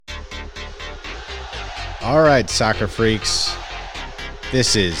All right, soccer freaks.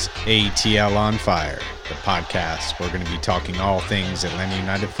 This is ATL on Fire, the podcast. We're going to be talking all things Atlanta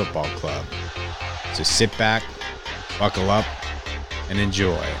United Football Club. So sit back, buckle up, and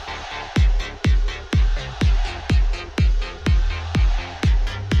enjoy.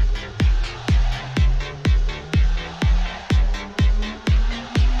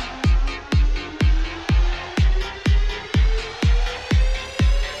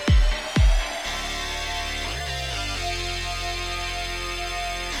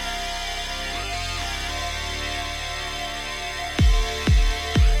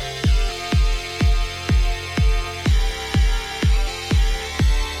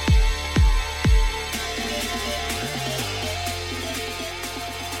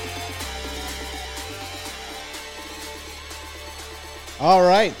 All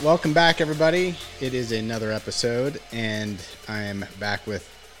right, welcome back, everybody. It is another episode, and I am back with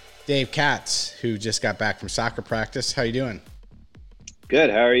Dave Katz, who just got back from soccer practice. How you doing?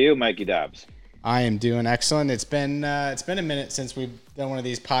 Good. How are you, Mikey Dobbs? I am doing excellent. It's been a minute since we've done one of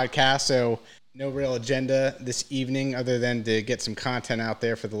these podcasts, so no real agenda this evening other than to get some content out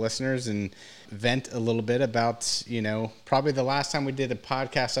there for the listeners and vent a little bit about, probably the last time we did a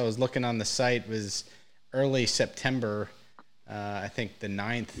podcast, I was looking on the site, was early September. I think the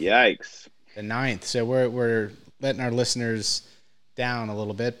 9th. Yikes. The 9th. So we're letting our listeners down a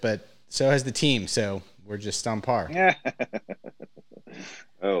little bit, but so has the team. So we're just on par.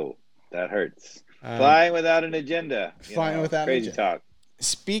 Oh, that hurts. Flying without an agenda. Without crazy an agenda. talk.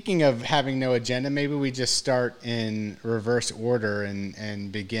 Speaking of having no agenda, maybe we just start in reverse order and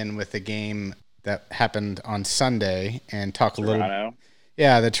begin with the game that happened on Sunday and talk a little.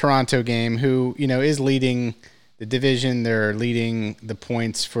 Yeah, the Toronto game, who, is leading the division. They're leading the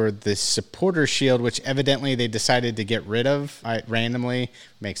points for the Supporter Shield, which evidently they decided to get rid of randomly.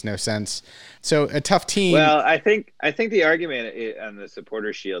 Makes no sense. So a tough team. Well, I think the argument on the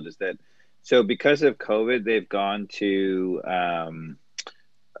Supporter Shield is that because of COVID, they've gone to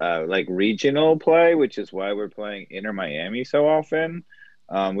like regional play, which is why we're playing Inter Miami so often,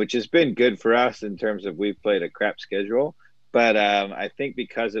 which has been good for us in terms of we've played a crap schedule. But I think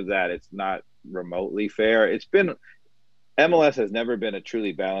because of that, it's not remotely fair. MLS has never been a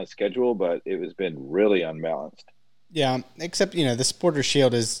truly balanced schedule, but it has been really unbalanced. Yeah, except the Supporter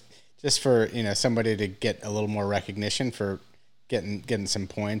Shield is just for somebody to get a little more recognition for getting some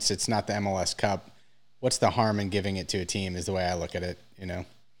points. It's not the MLS Cup. What's the harm in giving it to a team is the way I look at it.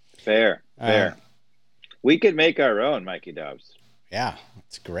 Fair. We could make our own, Mikey Dobbs. Yeah,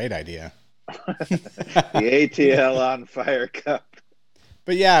 it's a great idea. The ATL on Fire Cup.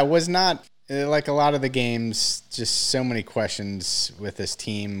 But yeah, it was not like a lot of the games, just so many questions with this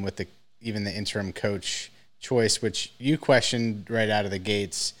team, with even the interim coach choice, which you questioned right out of the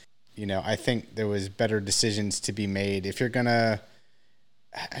gates. I think there was better decisions to be made. If you're going to,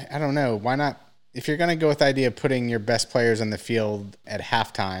 I don't know, why not? If you're going to go with the idea of putting your best players on the field at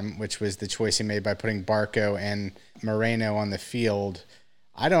halftime, which was the choice he made by putting Barco and Moreno on the field,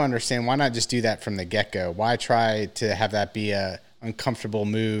 I don't understand. Why not just do that from the get-go? Why try to have that be a uncomfortable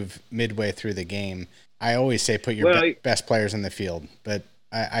move midway through the game? I always say put your best players in the field, but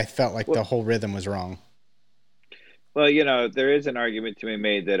I felt like the whole rhythm was wrong. Well, there is an argument to be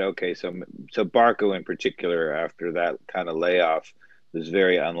made that, okay, so Barco in particular, after that kind of layoff, was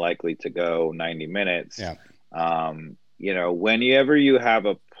very unlikely to go 90 minutes. Yeah. Whenever you have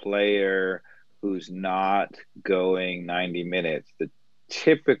a player who's not going 90 minutes, the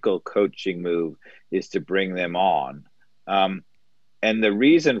typical coaching move is to bring them on. And the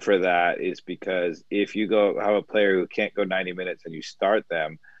reason for that is because if you have a player who can't go 90 minutes and you start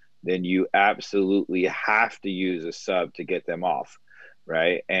them, then you absolutely have to use a sub to get them off,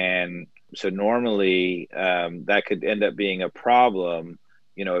 right? And so normally that could end up being a problem,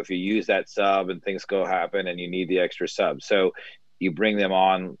 if you use that sub and things happen and you need the extra sub. So you bring them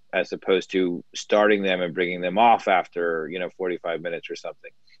on as opposed to starting them and bringing them off after, 45 minutes or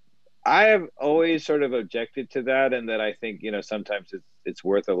something. I have always sort of objected to that, and that I think, sometimes it's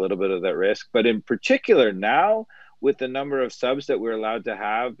worth a little bit of that risk. But in particular now, with the number of subs that we're allowed to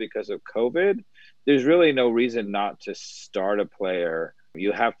have because of COVID, there's really no reason not to start a player.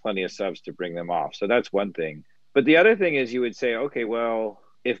 You have plenty of subs to bring them off. So that's one thing. But the other thing is you would say, okay, well,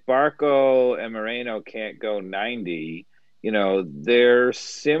 if Barco and Moreno can't go 90, they're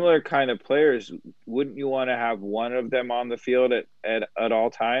similar kind of players. Wouldn't you want to have one of them on the field at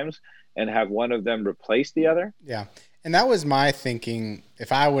all times and have one of them replace the other? Yeah. And that was my thinking.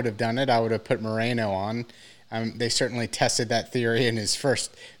 If I would have done it, I would have put Moreno on. They certainly tested that theory in his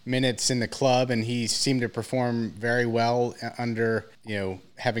first minutes in the club, and he seemed to perform very well under,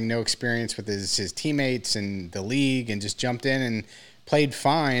 having no experience with his teammates and the league, and just jumped in and played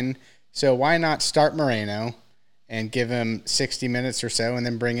fine. So why not start Moreno and give him 60 minutes or so and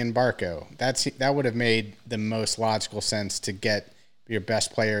then bring in Barco? That would have made the most logical sense, to get your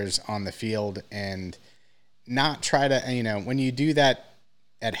best players on the field and not try to, when you do that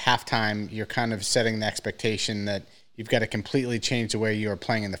at halftime, you're kind of setting the expectation that you've got to completely change the way you were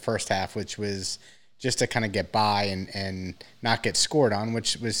playing in the first half, which was just to kind of get by and not get scored on,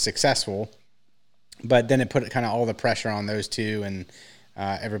 which was successful. But then it put kind of all the pressure on those two and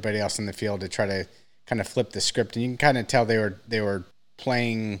everybody else in the field to try to kind of flip the script. And you can kind of tell they were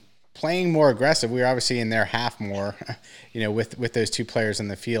playing more aggressive. We were obviously in their half more, with those two players in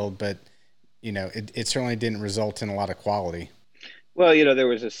the field, but it certainly didn't result in a lot of quality. Well, there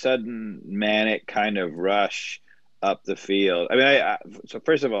was a sudden manic kind of rush up the field. I mean, so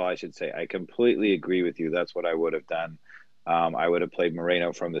first of all, I should say I completely agree with you. That's what I would have done. I would have played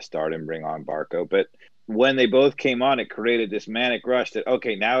Moreno from the start and bring on Barco. But when they both came on, it created this manic rush that,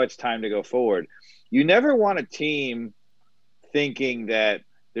 okay, now it's time to go forward. You never want a team thinking that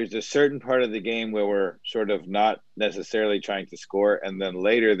there's a certain part of the game where we're sort of not necessarily trying to score, and then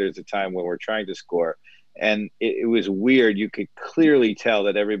later there's a time when we're trying to score. And it was weird. You could clearly tell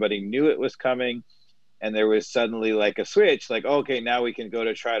that everybody knew it was coming, and there was suddenly like a switch, like, okay, now we can go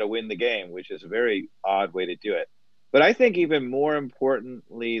to try to win the game, which is a very odd way to do it. But I think even more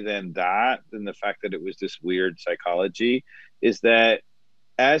importantly than that, than the fact that it was this weird psychology, is that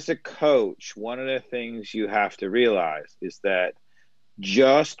as a coach, one of the things you have to realize is that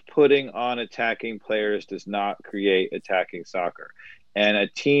just putting on attacking players does not create attacking soccer. And a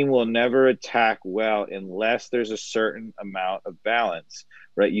team will never attack well unless there's a certain amount of balance,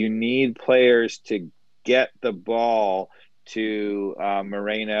 right? You need players to get the ball to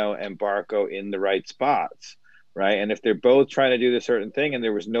Moreno and Barco in the right spots, right? And if they're both trying to do the certain thing and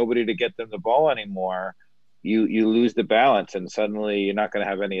there was nobody to get them the ball anymore, you lose the balance, and suddenly you're not going to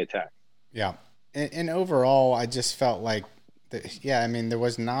have any attack. Yeah. And overall, I just felt like, there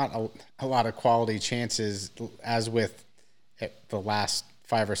was not a lot of quality chances, as with the last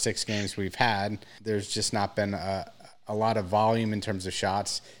 5 or 6 games we've had. There's just not been a lot of volume in terms of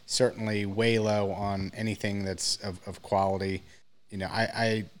shots, certainly way low on anything that's of quality.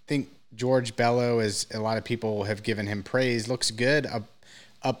 I think George Bello, as a lot of people have given him praise, looks good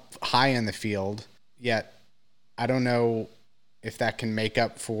up high in the field, yet I don't know if that can make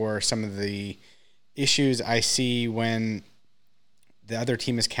up for some of the issues I see when the other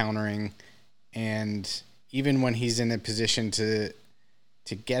team is countering, and even when he's in a position to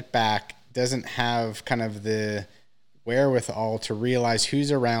get back, doesn't have kind of the wherewithal to realize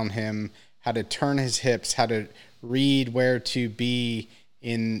who's around him, how to turn his hips, how to read where to be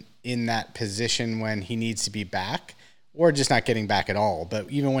in that position when he needs to be back, or just not getting back at all. But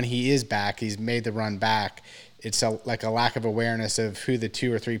even when he is back, he's made the run back, it's like a lack of awareness of who the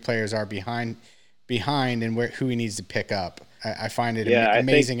 2 or 3 players are behind and who he needs to pick up. I find it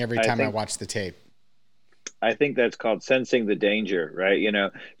amazing every time I watch the tape. I think that's called sensing the danger,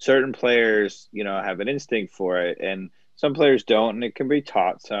 right? Certain players, have an instinct for it, and some players don't, and it can be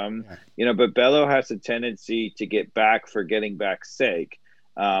taught some, but Bello has a tendency to get back for getting back's sake.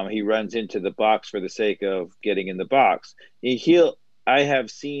 He runs into the box for the sake of getting in the box. I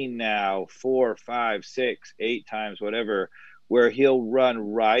have seen now 4, 5, 6, 8 times, whatever, where he'll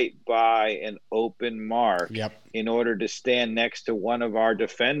run right by an open mark in order to stand next to one of our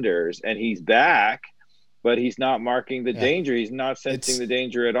defenders, and he's back, but he's not marking the danger. He's not sensing the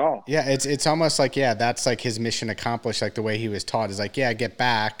danger at all. Yeah, it's almost like, that's like his mission accomplished, like the way he was taught is like, get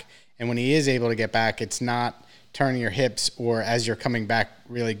back. And when he is able to get back, it's not turning your hips, or as you're coming back,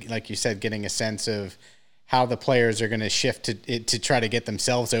 really, like you said, getting a sense of how the players are going to shift to try to get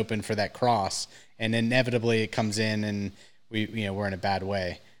themselves open for that cross. And inevitably it comes in and we're in a bad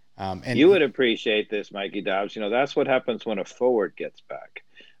way. And you would appreciate this, Mikey Dobbs. That's what happens when a forward gets back.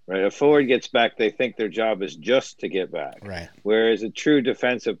 Right, a forward gets back, they think their job is just to get back. Right. Whereas a true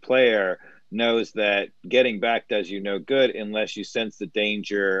defensive player knows that getting back does you no good unless you sense the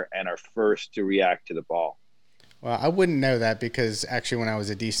danger and are first to react to the ball. Well, I wouldn't know that, because actually when I was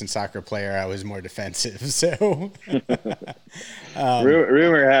a decent soccer player, I was more defensive. So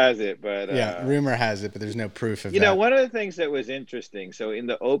rumor has it, but rumor has it, but there's no proof of that. One of the things that was interesting, so in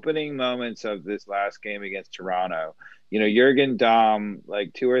the opening moments of this last game against Toronto, Jurgen Damm,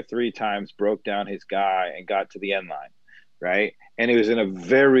 like 2 or 3 times, broke down his guy and got to the end line, right? And he was in a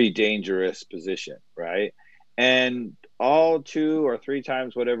very dangerous position, right? And all 2 or 3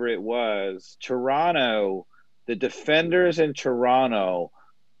 times, whatever it was, Toronto the defenders in Toronto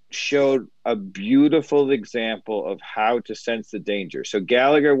showed a beautiful example of how to sense the danger. So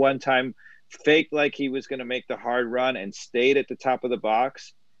Gallagher one time faked like he was going to make the hard run and stayed at the top of the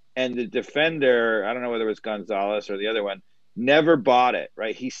box. And the defender, I don't know whether it was Gonzalez or the other one, never bought it,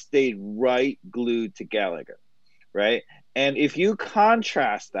 right? He stayed right glued to Gallagher, right? And if you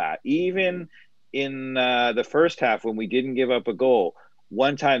contrast that, even in the first half when we didn't give up a goal,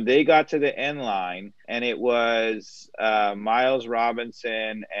 one time they got to the end line and it was Miles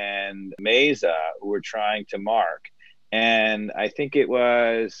Robinson and Meza who were trying to mark. And I think it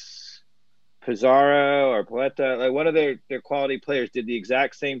was Pizarro or Paletta, like one of their quality players did the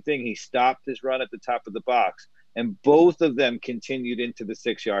exact same thing. He stopped his run at the top of the box and both of them continued into the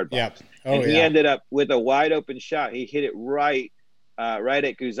 6-yard box. Yep. And he ended up with a wide open shot. He hit it right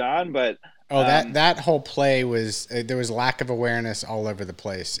at Guzan, but that whole play was there was lack of awareness all over the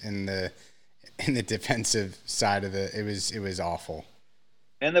place in the defensive side of it was awful.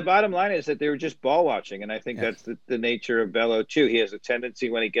 And the bottom line is that they were just ball watching, and I think that's the nature of Bello too. He has a tendency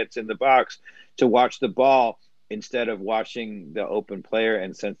when he gets in the box to watch the ball instead of watching the open player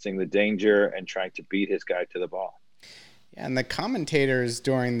and sensing the danger and trying to beat his guy to the ball. Yeah, and the commentators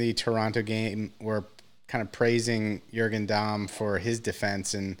during the Toronto game were kind of praising Jürgen Damm for his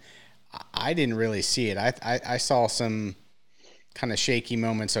defense, and I didn't really see it. I saw some kind of shaky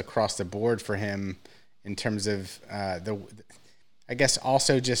moments across the board for him in terms of I guess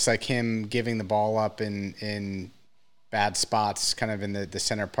also just like him giving the ball up in bad spots, kind of in the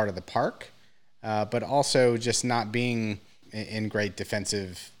center part of the park, but also just not being in great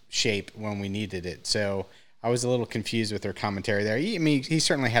defensive shape when we needed it. So I was a little confused with their commentary there. He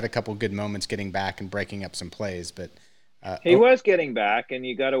certainly had a couple good moments getting back and breaking up some plays, but he was getting back, and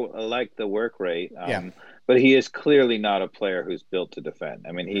you got to like the work rate. But he is clearly not a player who's built to defend.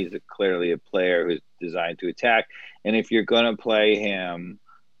 I mean, he's clearly a player who's designed to attack. And if you're going to play him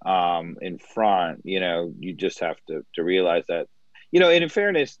in front, you just have to realize that. And in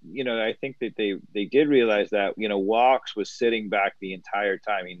fairness, I think that they did realize that, Walks was sitting back the entire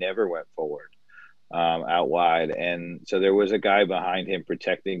time. He never went forward out wide. And so there was a guy behind him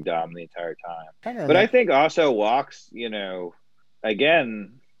protecting Dom the entire time. But I think also Walks,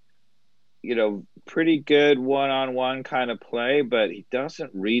 again, pretty good one-on-one kind of play, but he doesn't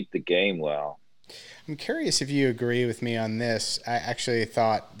read the game well. I'm curious if you agree with me on this. I actually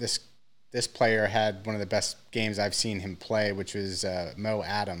thought this player had one of the best games I've seen him play, which was Mo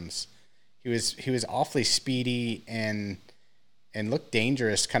Adams. He was awfully speedy and looked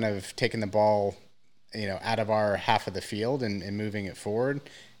dangerous, kind of taking the ball, out of our half of the field and moving it forward,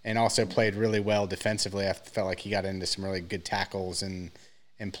 and also played really well defensively. I felt like he got into some really good tackles and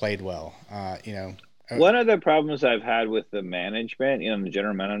played well. One of the problems I've had with the management, on the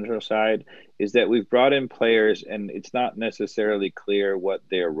general manager side, is that we've brought in players and it's not necessarily clear what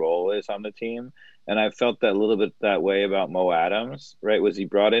their role is on the team. And I felt that a little bit that way about Mo Adams, right? Was he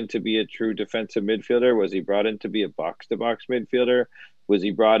brought in to be a true defensive midfielder? Was he brought in to be a box-to-box midfielder? Was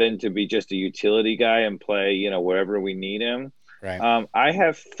he brought in to be just a utility guy and play, wherever we need him? Right. I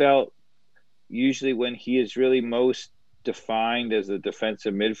have felt usually when he is really most defined as a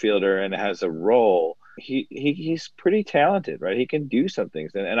defensive midfielder and has a role, he's pretty talented, right? He can do some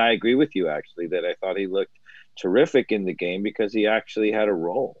things. And I agree with you, actually, that I thought he looked terrific in the game because he actually had a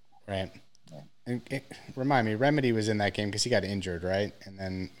role. Right. And remind me, Remedy was in that game because he got injured, right? And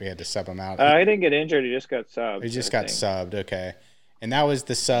then we had to sub him out. He didn't get injured. He just got subbed. He just got subbed. Okay. And that was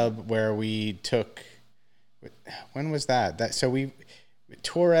the sub where we took – when was that? So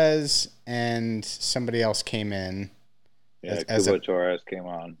Torres and somebody else came in. Yeah, Cubo Torres came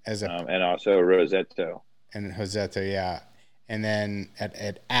on, and also Rosetto. And Rosetto, yeah. And then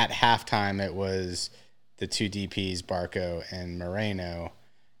at halftime, it was the two DPs, Barco and Moreno.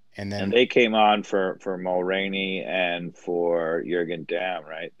 And they came on for Mulroney and for Jürgen Damm,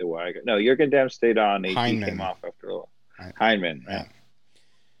 right? Jürgen Damm stayed on. He came off after a little. Heinemann, right? Yeah.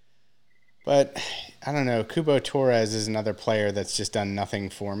 But I don't know. Cubo Torres is another player that's just done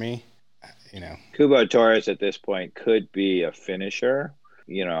nothing for me. Cubo Torres at this point could be a finisher.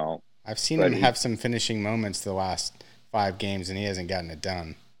 I've seen him have some finishing moments the last 5 games, and he hasn't gotten it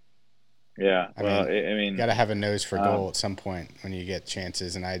done. Yeah, I mean, you got to have a nose for goal at some point when you get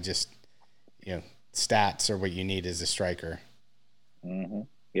chances, and I just, stats are what you need as a striker. Mm-hmm.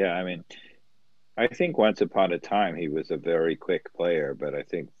 Yeah, I mean, I think once upon a time he was a very quick player, but I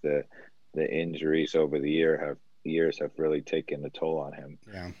think the injuries over the years have really taken a toll on him.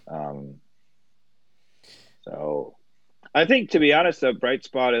 Yeah. So I think, to be honest, the bright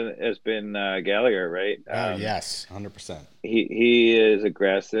spot has been Gallagher, right? Yes, 100%. He is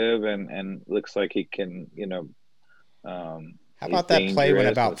aggressive and looks like he can, How He's about that play when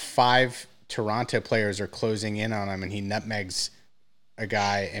dangerous. about 5 Toronto players are closing in on him and he nutmegs a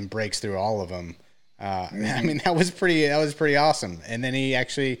guy and breaks through all of them? I mean, that was pretty awesome. And then he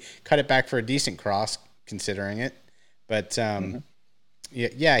actually cut it back for a decent cross, considering it. But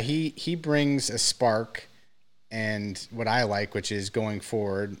yeah, he brings a spark and what I like, which is going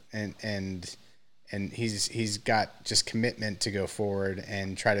forward, and he's got just commitment to go forward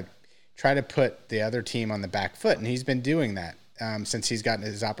and try to put the other team on the back foot, and he's been doing that since he's gotten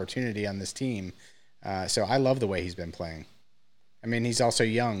his opportunity on this team. So I love the way he's been playing. I mean, he's also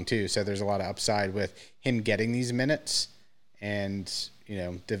young too, so there's a lot of upside with him getting these minutes and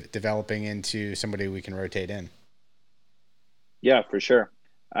developing into somebody we can rotate in. Yeah, for sure.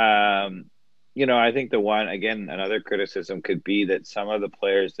 I think another criticism could be that some of the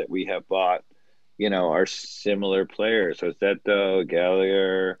players that we have bought, are similar players. So Zeto,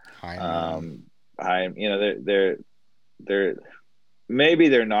 Gallagher, Hyman. they're maybe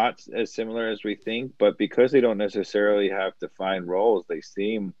they're not as similar as we think, but because they don't necessarily have defined roles, they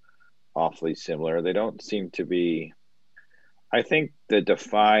seem awfully similar. They don't seem to be. I think the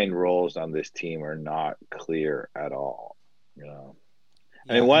defined roles on this team are not clear at all.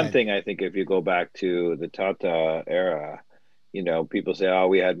 I mean, Yeah, one thing I think if you go back to the Tata era, people say, "Oh,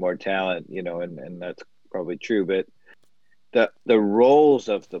 we had more talent," and that's probably true. But the roles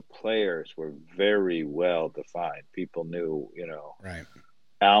of the players were very well defined. People knew, right.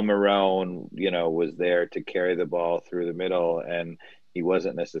 Almiron, was there to carry the ball through the middle, and he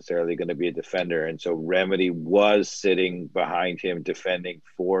wasn't necessarily going to be a defender, and so Remedy was sitting behind him, defending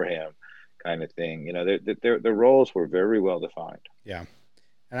for him, kind of thing. The roles were very well defined. Yeah.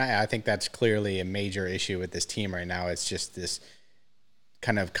 And I think that's clearly a major issue with this team right now. It's just this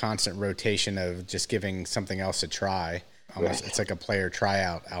kind of constant rotation of just giving something else a try. Almost, It's like a player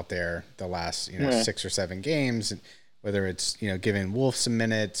tryout out there the last 6 or 7 games. Whether it's giving Wolf some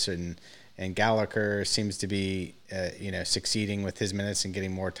minutes and Gallagher seems to be succeeding with his minutes and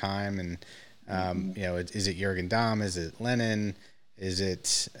getting more time. And is it Jürgen Damm? Is it Lennon? Is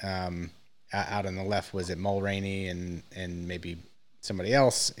it out on the left? Was it Mulroney and maybe somebody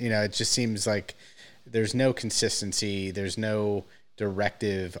else? It just seems like there's no consistency. There's no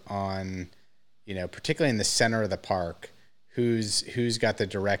directive on, particularly in the center of the park, who's got the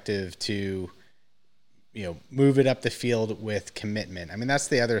directive to, move it up the field with commitment. I mean, that's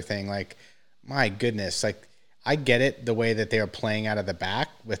the other thing. Like, my goodness, like I get it the way that they are playing out of the back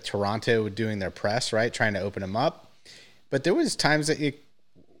with Toronto doing their press, right, trying to open them up. But there was times that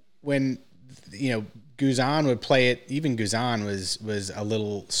when Guzan would play it, even Guzan was a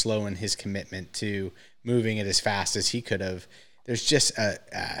little slow in his commitment to moving it as fast as he could have. There's just a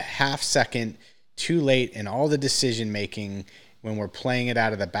half second too late in all the decision making when we're playing it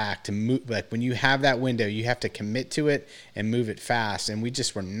out of the back to move. Like when you have that window, you have to commit to it and move it fast. And we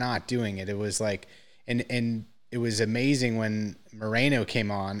just were not doing it. It was like, and it was amazing when Moreno came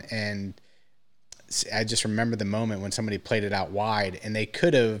on, and I just remember the moment when somebody played it out wide and they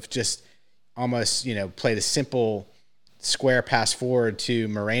could have just almost, played a simple square pass forward to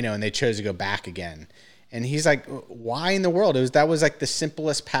Moreno, and they chose to go back again. And he's like, why in the world? That was like the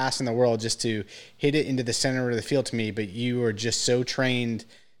simplest pass in the world, just to hit it into the center of the field to me. But you were just so trained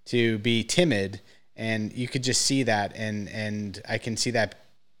to be timid, and you could just see that. And I can see that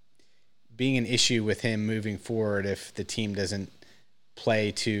being an issue with him moving forward if the team doesn't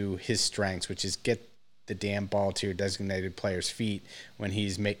play to his strengths, which is get the damn ball to your designated player's feet when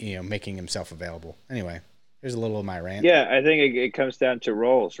he's making himself available. Anyway, here's a little of my rant. Yeah, I think it comes down to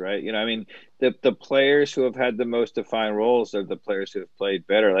roles, right? I mean, the players who have had the most defined roles are the players who have played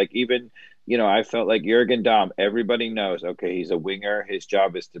better. Like even, I felt like Jürgen Damm, everybody knows, okay, he's a winger. His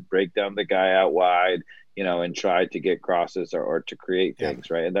job is to break down the guy out wide, and try to get crosses or to create things,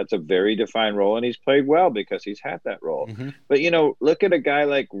 right? And that's a very defined role, and he's played well because he's had that role. Mm-hmm. But, look at a guy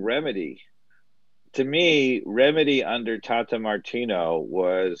like Remedy. To me, Remedy under Tata Martino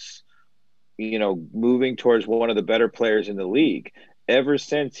was moving towards one of the better players in the league. Ever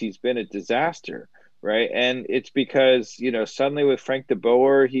since, he's been a disaster, right? And it's because, suddenly with Frank de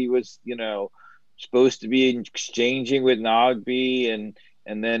Boer, he was, supposed to be exchanging with Nogby,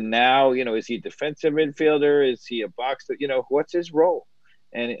 and then now, is he a defensive midfielder? Is he a box that, what's his role?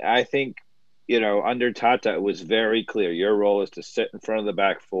 And I think, under Tata, it was very clear. Your role is to sit in front of the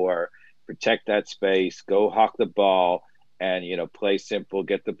back four, protect that space, go hawk the ball, and play simple,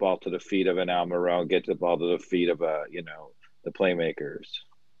 get the ball to the feet of an Almiron, get the ball to the feet of the playmakers.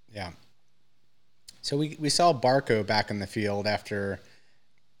 Yeah. So we saw Barco back in the field after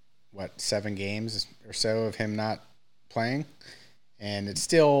 7 games or so of him not playing, and it's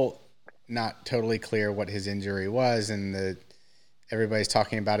still not totally clear what his injury was, and everybody's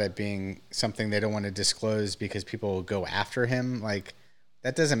talking about it being something they don't want to disclose because people will go after him. Like,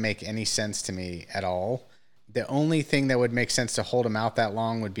 that doesn't make any sense to me at all. The only thing that would make sense to hold him out that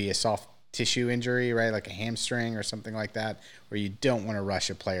long would be a soft tissue injury, right? Like a hamstring or something like that, where you don't want to rush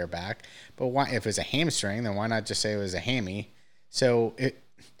a player back. But why, if it's a hamstring, then why not just say it was a hammy? So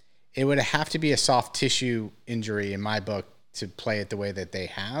it would have to be a soft tissue injury in my book to play it the way that they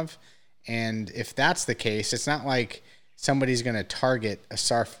have. And if that's the case, it's not like somebody's going to target a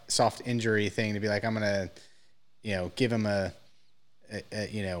soft injury thing to be like, I'm going to, give him a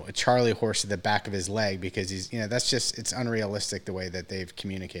Charlie horse at the back of his leg because he's, that's just, it's unrealistic the way that they've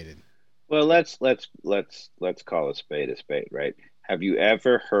communicated. Well, let's call a spade, right? Have you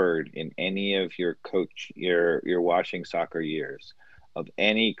ever heard in any of your watching soccer years of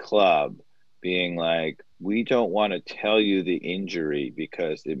any club being like, we don't want to tell you the injury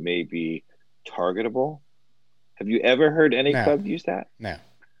because it may be targetable? Have you ever heard any No, club use that? no.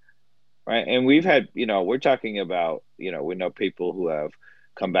 Right. And we've had, we're talking about, we know people who have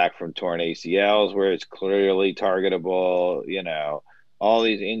come back from torn ACLs where it's clearly targetable, all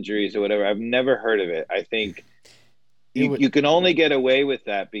these injuries or whatever. I've never heard of it. I think you can only get away with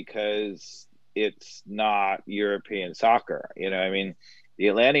that because it's not European soccer. I mean, the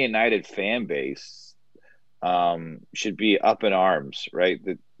Atlanta United fan base should be up in arms, right?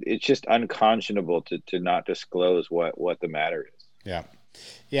 It's just unconscionable to not disclose what the matter is. Yeah.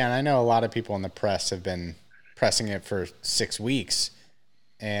 Yeah, and I know a lot of people in the press have been pressing it for 6 weeks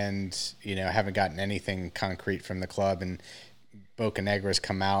and, haven't gotten anything concrete from the club. And Bocanegra's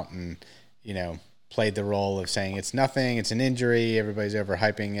come out and, played the role of saying it's nothing, it's an injury, everybody's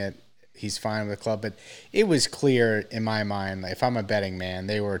overhyping it, he's fine with the club. But it was clear in my mind, if I'm a betting man,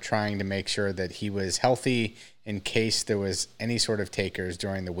 they were trying to make sure that he was healthy in case there was any sort of takers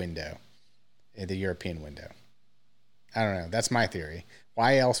during the window, the European window. I don't know. That's my theory.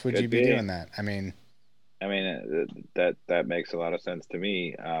 Why else would you be doing that? I mean, that makes a lot of sense to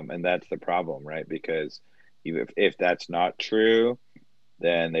me, and that's the problem, right? Because if that's not true,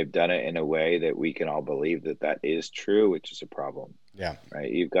 then they've done it in a way that we can all believe that is true, which is a problem. Yeah,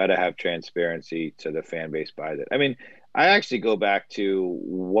 right. You've got to have transparency to the fan base by that. I mean, I actually go back to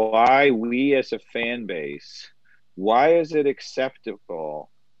why we as a fan base, why is it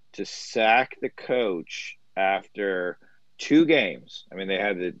acceptable to sack the coach after 2 games? I mean, they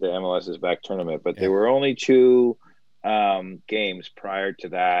had the MLS's back tournament, but there were only 2 games prior to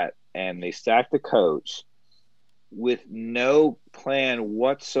that, and they sacked the coach with no plan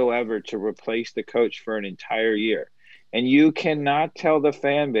whatsoever to replace the coach for an entire year. And you cannot tell the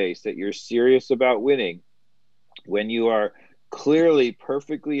fan base that you're serious about winning when you are clearly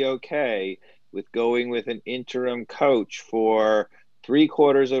perfectly okay with going with an interim coach for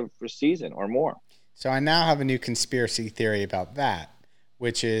 3/4 of a season or more. So I now have a new conspiracy theory about that,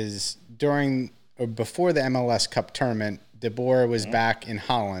 which is during or before the MLS Cup tournament, De Boer was back in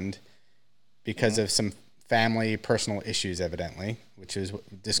Holland because of some family personal issues, evidently, which is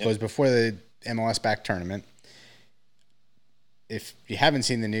disclosed before the MLS back tournament. If you haven't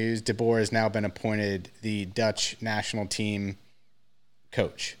seen the news, De Boer has now been appointed the Dutch national team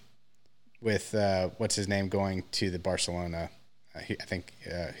coach with, what's his name, going to the Barcelona. I think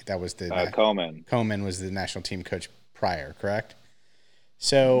that was the Koeman. Koeman was the national team coach prior, correct?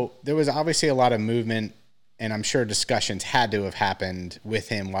 So there was obviously a lot of movement, and I'm sure discussions had to have happened with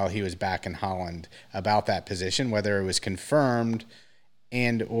him while he was back in Holland about that position, whether it was confirmed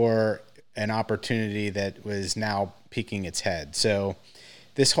and or an opportunity that was now peeking its head. So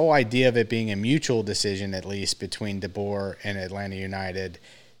this whole idea of it being a mutual decision, at least between De Boer and Atlanta United,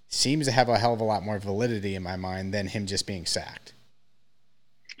 seems to have a hell of a lot more validity in my mind than him just being sacked.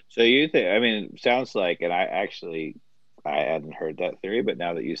 So you think, it sounds like, and I hadn't heard that theory, but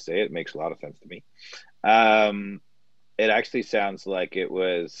now that you say it, it makes a lot of sense to me. It actually sounds like it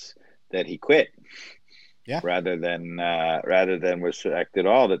was that he quit, rather than was sacked at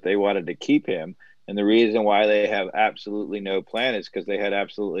all. That they wanted to keep him, and the reason why they have absolutely no plan is because they had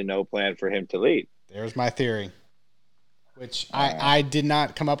absolutely no plan for him to leave. There's my theory, which I did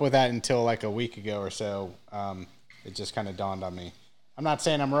not come up with that until like a week ago or so. It just kind of dawned on me. I'm not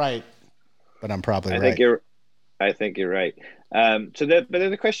saying I'm right, but I'm probably right. I think you're right. But then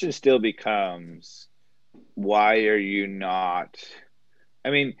the question still becomes, why are you not?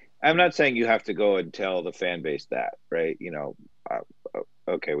 I'm not saying you have to go and tell the fan base that, right?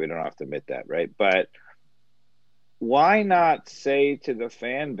 Okay, we don't have to admit that, right? But why not say to the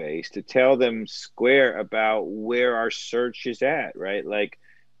fan base to tell them square about where our search is at, right? Like,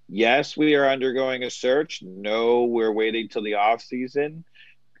 yes, we are undergoing a search. No, we're waiting till the off season.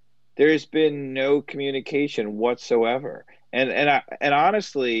 There's been no communication whatsoever. And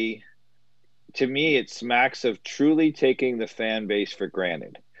honestly, to me, it smacks of truly taking the fan base for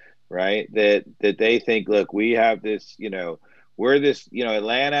granted, right? That they think, look, we have this, we're this,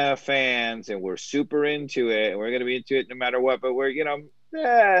 Atlanta fans, and we're super into it, and we're going to be into it no matter what. But we're,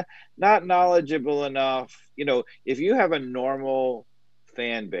 not knowledgeable enough. If you have a normal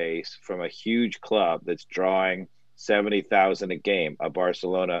fan base from a huge club that's drawing 70,000 a game, a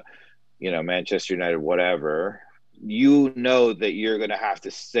Barcelona, Manchester United, whatever, that you're going to have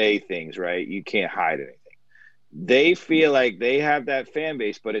to say things, right? You can't hide anything. They feel like they have that fan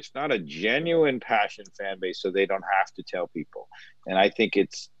base, but it's not a genuine passion fan base, so they don't have to tell people. And I think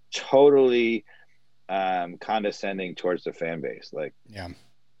it's totally condescending towards the fan base. Like, yeah.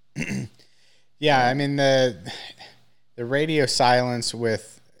 Yeah, I mean the radio silence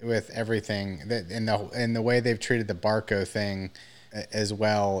with everything in the way they've treated the Barco thing as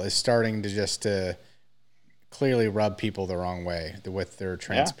well is starting to just to clearly rub people the wrong way with their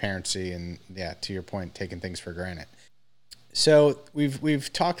transparency and to your point, taking things for granted. So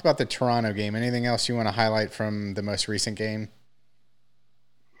we've talked about the Toronto game. Anything else you want to highlight from the most recent game?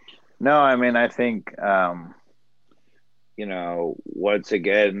 No, I mean, I think, once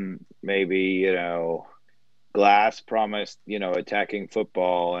again, maybe, Glass promised, attacking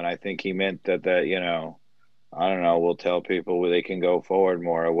football. And I think he meant that, I don't know, we'll tell people where they can go forward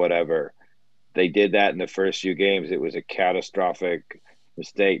more or whatever. They did that in the first few games. It was a catastrophic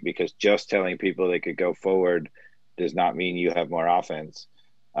mistake because just telling people they could go forward does not mean you have more offense.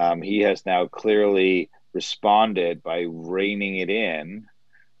 He has now clearly responded by reining it in,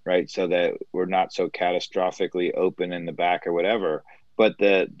 right? So that we're not so catastrophically open in the back or whatever. But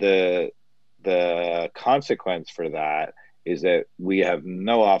the consequence for that is that we have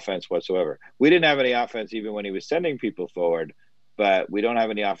no offense whatsoever. We didn't have any offense even when he was sending people forward, but we don't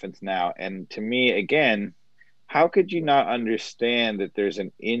have any offense now. And to me, again, how could you not understand that there's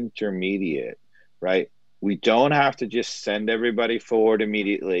an intermediate, right? We don't have to just send everybody forward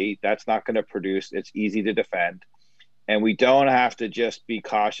immediately. That's not going to produce, it's easy to defend. And we don't have to just be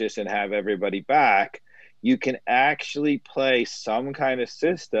cautious and have everybody back. You can actually play some kind of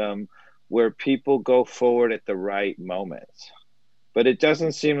system where people go forward at the right moments. But it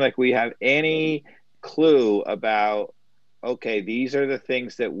doesn't seem like we have any clue about, okay, these are the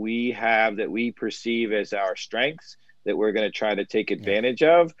things that we have that we perceive as our strengths that we're going to try to take advantage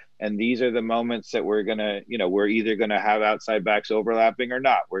of. And these are the moments that we're going to, we're either going to have outside backs overlapping or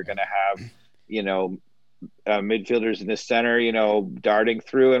not. We're going to have, midfielders in the center, darting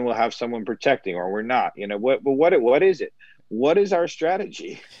through, and we'll have someone protecting, or we're not. What is it? What is our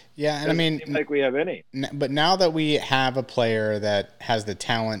strategy? Yeah, and I mean, seem like we have any. But now that we have a player that has the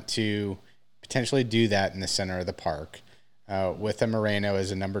talent to potentially do that in the center of the park, with a Moreno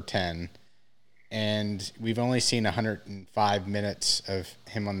as a number 10, and we've only seen 105 minutes of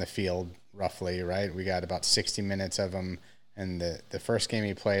him on the field, roughly, right? We got about 60 minutes of him in the first game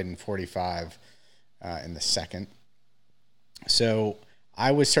he played, and 45 in the second. So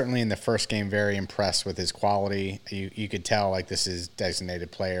I was certainly in the first game very impressed with his quality. You could tell like this is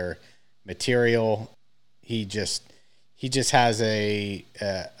designated player material. He just has a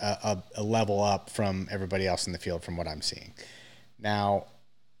level up from everybody else in the field from what I'm seeing. Now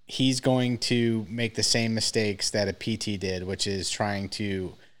he's going to make the same mistakes that a PT did, which is trying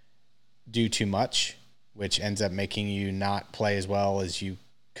to do too much, which ends up making you not play as well as you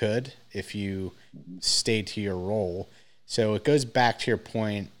could if you stayed to your role. So it goes back to your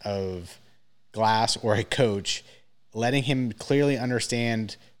point of Glass or a coach letting him clearly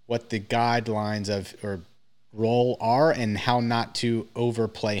understand what the guidelines of or role are and how not to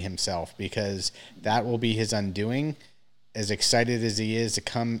overplay himself, because that will be his undoing. As excited as he is to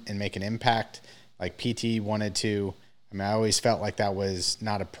come and make an impact, like PT wanted to, I mean, I always felt like that was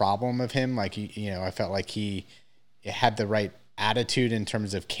not a problem of him. Like, I felt like he had the right attitude in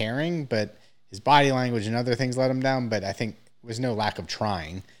terms of caring, but his body language and other things let him down. But I think there was no lack of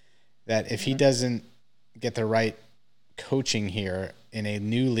trying. That if he doesn't get the right coaching here in a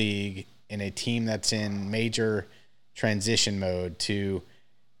new league, in a team that's in major transition mode, to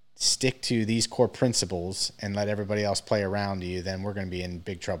stick to these core principles and let everybody else play around you, then we're going to be in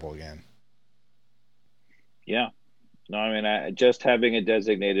big trouble again. Yeah. No, I mean, just having a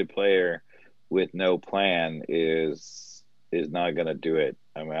designated player with no plan is not going to do it.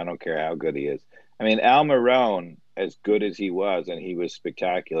 I mean, I don't care how good he is. I mean, Almiron, as good as he was, and he was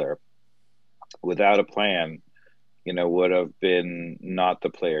spectacular, without a plan, would have been not the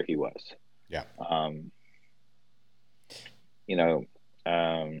player he was. Yeah.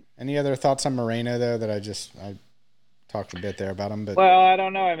 Any other thoughts on Moreno though that I talked a bit there about him, but Well, I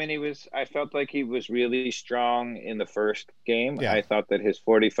don't know. I mean, I felt like he was really strong in the first game. yeah, I thought that his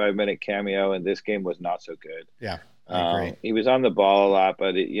 45-minute cameo in this game was not so good. yeah, I agree. He was on the ball a lot,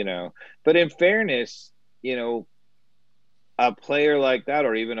 but but in fairness, a player like that,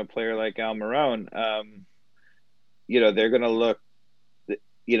 or even a player like Almiron, they're going to look,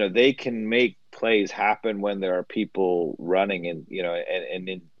 they can make plays happen when there are people running and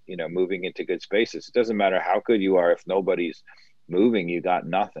moving into good spaces. It doesn't matter how good you are. If nobody's moving, you got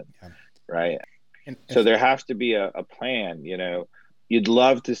nothing. Yeah. Right. So there has to be a plan, you'd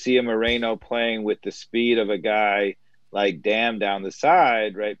love to see a Moreno playing with the speed of a guy like Dam down the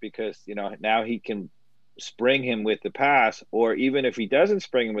side, right? Because, now he can spring him with the pass, or even if he doesn't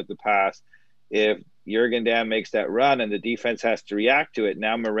spring him with the pass, if Jurgen Damm makes that run and the defense has to react to it,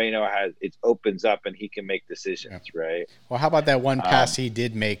 now Moreno it opens up and he can make decisions, right? Well, how about that one pass he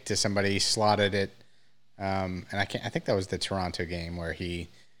did make to somebody? He slotted it, and I think that was the Toronto game where he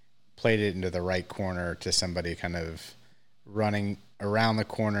played it into the right corner to somebody kind of running around the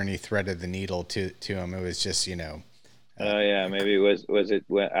corner, and he threaded the needle to him. It was just, oh yeah, maybe was it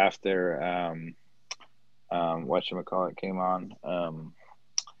after whatchamacallit came on,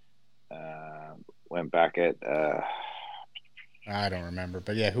 went back at I don't remember,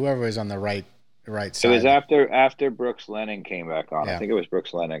 but yeah, whoever was on the right side. It was after Brooks Lennon came back on. Yeah. I think it was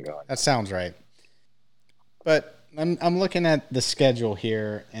Brooks Lennon going. That sounds right. But I'm looking at the schedule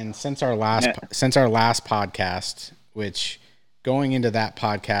here, and since our last podcast, which going into that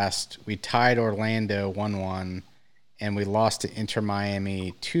podcast, we tied Orlando 1-1, and we lost to Inter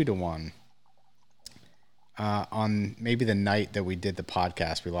Miami 2-1. On maybe the night that we did the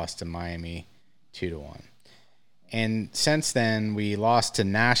podcast, we lost to Miami 2-1. And since then, we lost to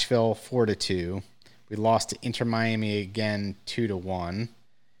Nashville 4-2. We lost to Inter Miami again 2-1.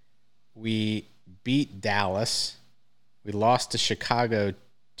 We beat Dallas. We lost to Chicago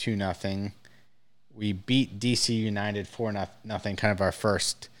 2-0. We beat DC United 4-0, kind of our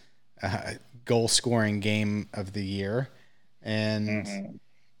first goal scoring game of the year. And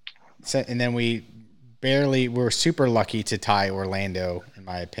and then we were super lucky to tie Orlando, in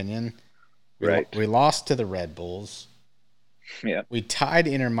my opinion. We lost to the Red Bulls. Yeah. We tied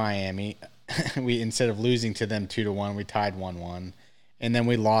Inter Miami. Instead of losing to them 2-1, we tied 1-1. And then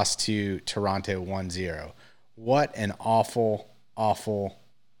we lost to Toronto 1-0. What an awful, awful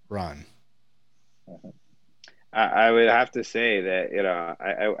run. I would have to say that,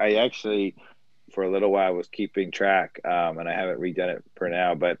 I actually, for a little while, was keeping track, and I haven't redone it for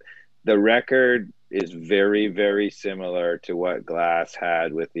now, but the record is very, very similar to what Glass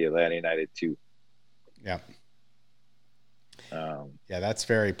had with the Atlanta United 2. Yeah. Yeah, that's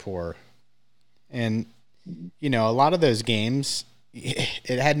very poor. And, a lot of those games,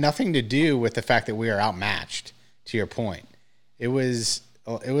 it had nothing to do with the fact that we are outmatched, to your point. It was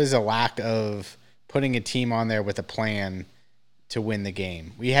a lack of putting a team on there with a plan to win the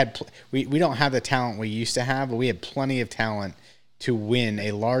game. We don't have the talent we used to have, but we had plenty of talent to win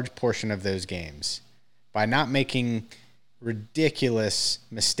a large portion of those games by not making ridiculous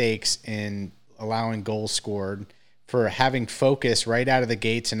mistakes in allowing goals scored, for having focus right out of the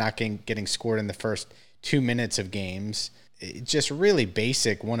gates and not getting scored in the first 2 minutes of games. It's just really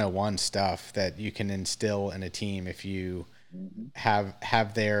basic 101 stuff that you can instill in a team if you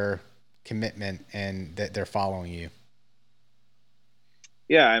have their commitment and that they're following you.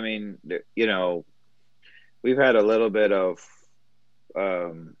 Yeah, I mean, we've had a little bit of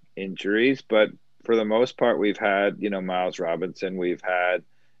injuries, but for the most part, we've had, Miles Robinson, we've had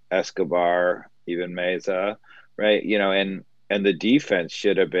Escobar, even Meza, right? And the defense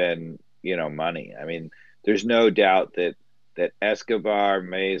should have been, money. I mean, there's no doubt that Escobar,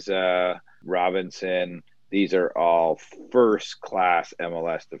 Meza, Robinson, these are all first-class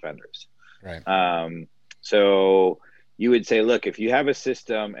MLS defenders. Right. So you would say, look, if you have a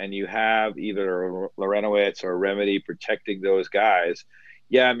system and you have either Lorenowitz or Remedy protecting those guys,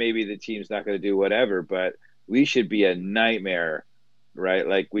 yeah, maybe the team's not going to do whatever, but we should be a nightmare, right?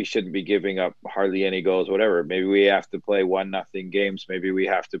 Like, we shouldn't be giving up hardly any goals, whatever. Maybe we have to play 1-0 games. Maybe we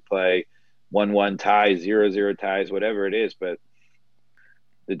have to play 1-1 ties, 0-0 ties, whatever it is. But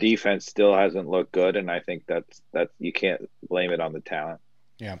the defense still hasn't looked good, and I think that's you can't blame it on the talent.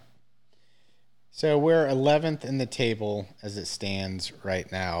 Yeah. So we're 11th in the table as it stands right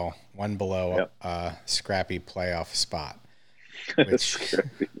now, one below a scrappy playoff spot. Which,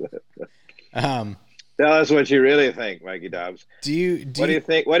 tell us what you really think, Mikey Dobbs. What do you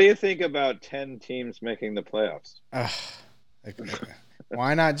think? What do you think about 10 teams making the playoffs?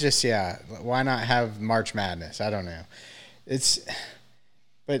 Why not why not have March Madness? I don't know.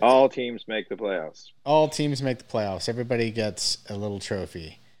 But all teams make the playoffs. all teams make the playoffs. Everybody gets a little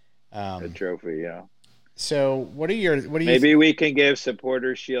trophy. A trophy, yeah. So what do Maybe we can give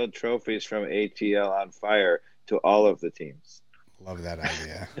Supporter Shield trophies from ATL on Fire to all of the teams. Love that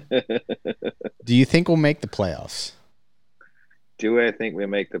idea. Do you think we'll make the playoffs? Do I think we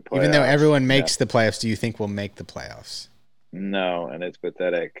make the playoffs? Even though everyone makes the playoffs, do you think we'll make the playoffs? No, and it's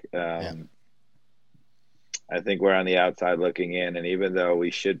pathetic. I think we're on the outside looking in, and even though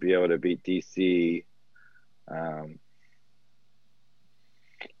we should be able to beat DC, and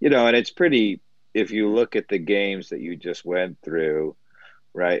it's pretty, if you look at the games that you just went through,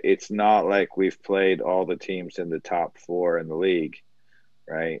 right, it's not like we've played all the teams in the top 4 in the league,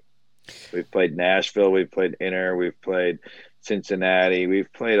 right? We've played Nashville, we've played Inter, we've played Cincinnati,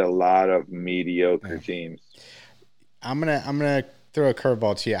 we've played a lot of mediocre teams. I'm gonna throw a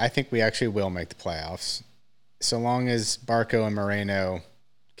curveball to you. I think we actually will make the playoffs, so long as Barco and Moreno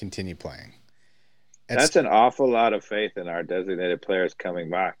continue playing. That's an awful lot of faith in our designated players coming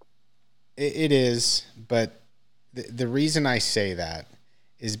back. It is, but the reason I say that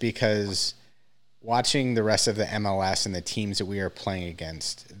is because watching the rest of the MLS and the teams that we are playing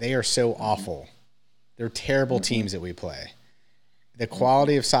against, they are so awful. They're terrible teams that we play. The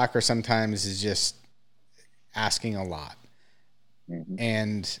quality of soccer sometimes is just asking a lot.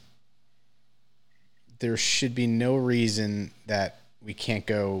 And there should be no reason that we can't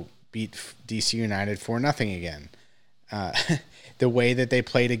go beat DC United 4-0 again. The way that they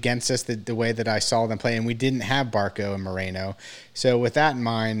played against us, the way that I saw them play, and we didn't have Barco and Moreno. So with that in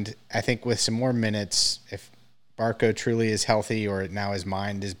mind, I think with some more minutes, if Barco truly is healthy or now his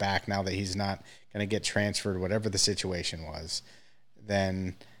mind is back now that he's not going to get transferred, whatever the situation was,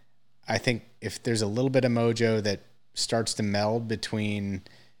 then I think if there's a little bit of mojo that starts to meld between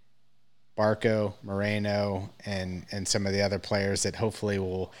Barco, Moreno, and some of the other players that hopefully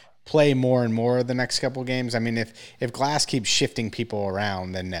will play more and more the next couple of games. I mean, if Glass keeps shifting people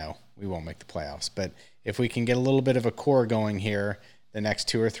around, then no, we won't make the playoffs. But if we can get a little bit of a core going here the next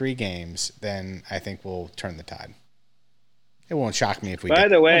 2 or 3 games, then I think we'll turn the tide. It won't shock me if we By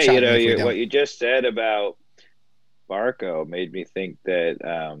the way, what you just said about Barco made me think that,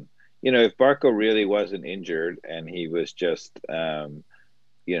 if Barco really wasn't injured and he was just,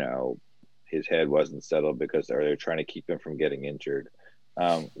 his head wasn't settled because they're trying to keep him from getting injured.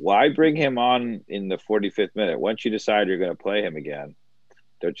 Why bring him on in the 45th minute? Once you decide you're going to play him again,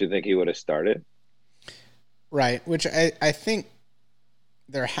 don't you think he would have started? Right, which I think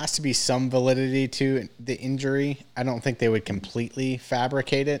there has to be some validity to the injury. I don't think they would completely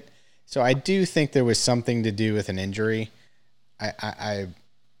fabricate it. So I do think there was something to do with an injury. I'd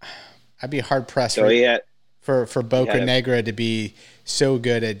be hard pressed for Bocanegra to be so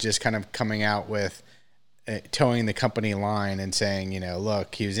good at just kind of coming out with towing the company line and saying,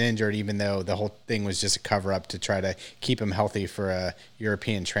 look, he was injured, even though the whole thing was just a cover up to try to keep him healthy for a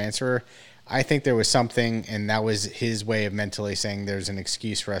European transfer. I think there was something, and that was his way of mentally saying there's an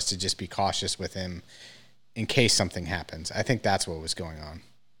excuse for us to just be cautious with him in case something happens. I think that's what was going on.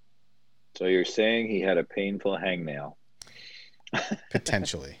 So you're saying he had a painful hangnail?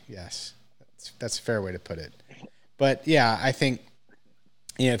 Potentially, yes. That's a fair way to put it. But yeah, I think,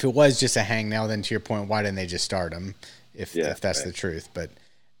 if it was just a hangnail, then to your point, why didn't they just start him? If that's right. The truth, but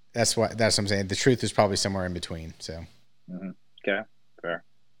that's what I'm saying. The truth is probably somewhere in between. So, okay, fair.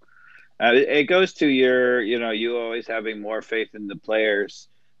 It goes to your, you always having more faith in the players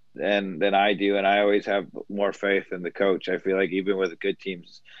than I do, and I always have more faith in the coach. I feel like even with good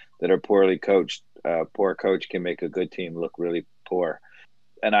teams that are poorly coached, poor coach can make a good team look really poor.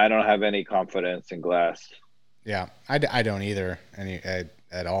 And I don't have any confidence in Glass. Yeah, I don't either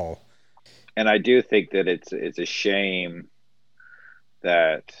at all. And I do think that it's a shame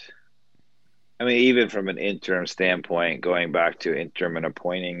that, even from an interim standpoint, going back to interim and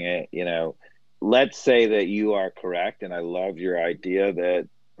appointing it, let's say that you are correct. And I love your idea that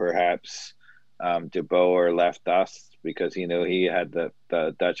perhaps De Boer left us because he knew he had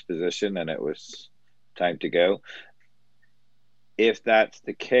the Dutch position and it was time to go. If that's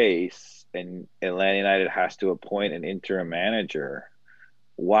the case and Atlanta United has to appoint an interim manager,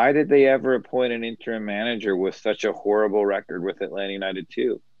 why did they ever appoint an interim manager with such a horrible record with Atlanta United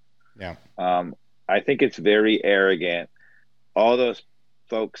too? Yeah. I think it's very arrogant. All those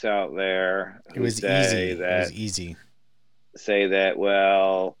folks out there who say that,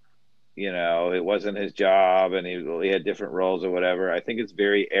 well, it wasn't his job and he had different roles or whatever. I think it's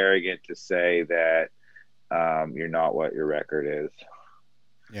very arrogant to say that you're not what your record is.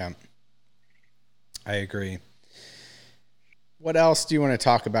 Yeah, I agree. What else do you want to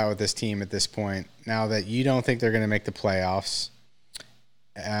talk about with this team at this point? Now that you don't think they're going to make the playoffs,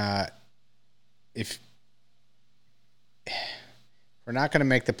 if we're not going to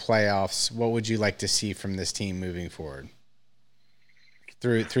make the playoffs, what would you like to see from this team moving forward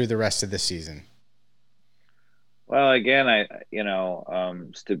through the rest of the season? Well, again,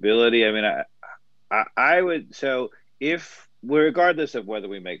 stability. I mean, I would, so if regardless of whether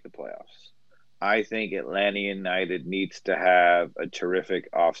we make the playoffs, I think Atlanta United needs to have a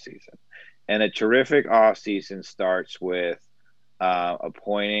terrific offseason. And a terrific offseason starts with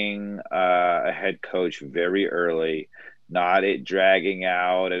appointing a head coach very early, not it dragging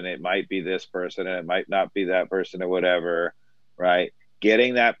out and it might be this person and it might not be that person or whatever, right?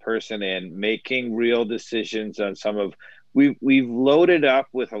 Getting that person in, making real decisions on some of we've loaded up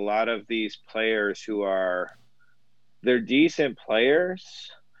with a lot of these players who they're decent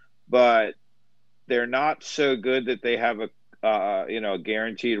players, but they're not so good that they have a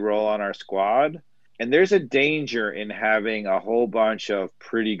guaranteed role on our squad. And there's a danger in having a whole bunch of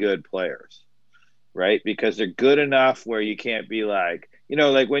pretty good players, right? Because they're good enough where you can't be like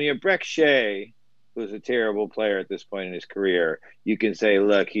when you're Breck Shea, who's a terrible player at this point in his career, you can say,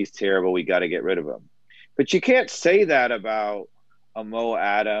 look, he's terrible. We got to get rid of him. But you can't say that about a Mo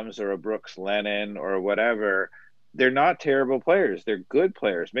Adams or a Brooks Lennon or whatever. They're not terrible players. They're good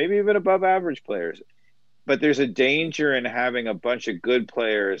players, maybe even above average players. But there's a danger in having a bunch of good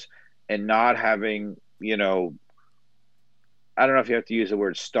players and not having, I don't know if you have to use the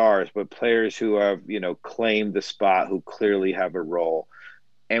word stars, but players who have, claimed the spot, who clearly have a role.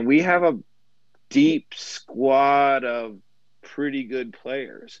 And we have a deep squad of pretty good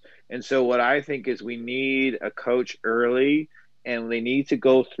players. And so what I think is we need a coach early, and they need to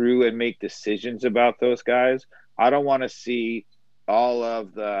go through and make decisions about those guys. I don't want to see all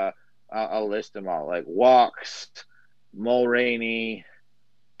of the I'll list them all, like Walks, Mulroney,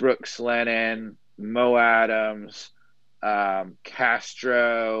 Brooks Lennon, Mo Adams,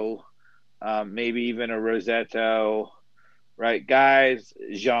 Castro, maybe even a Rosetto, right? Guys,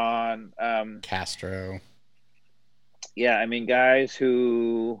 Jean. Castro. Yeah, I mean, guys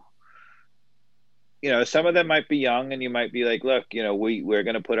who, some of them might be young and you might be like, look, we're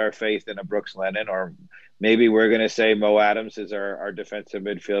going to put our faith in a Brooks Lennon, or maybe we're going to say Mo Adams is our defensive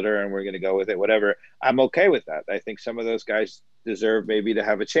midfielder and we're going to go with it, whatever. I'm okay with that. I think some of those guys deserve maybe to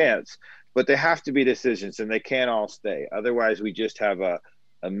have a chance, but they have to be decisions and they can't all stay. Otherwise, we just have a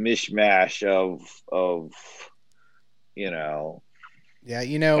mishmash of yeah,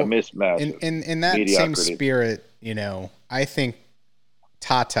 a mismatch in that same spirit, I think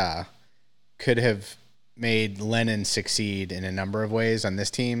Tata could have made Lennon succeed in a number of ways on this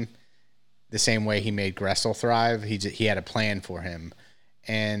team, the same way he made Gressel thrive. He had a plan for him,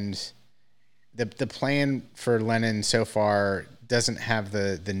 and the plan for Lennon so far doesn't have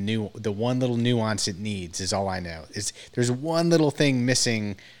the one little nuance it needs. Is all I know. There's one little thing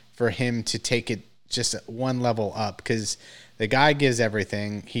missing for him to take it just one level up, because the guy gives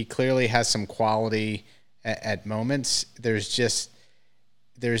everything. He clearly has some quality at moments. There's just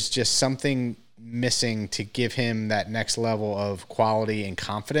something missing to give him that next level of quality and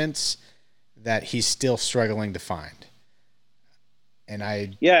confidence that he's still struggling to find. And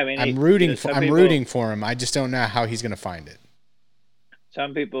I'm rooting for him. I just don't know how he's going to find it.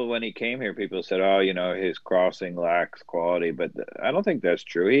 Some people, when he came here, people said, "Oh, his crossing lacks quality," but I don't think that's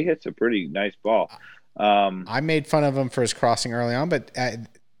true. He hits a pretty nice ball. I made fun of him for his crossing early on, but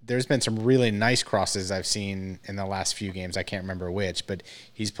there's been some really nice crosses I've seen in the last few games. I can't remember which, but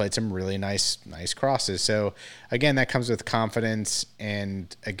he's played some really nice crosses. So again, that comes with confidence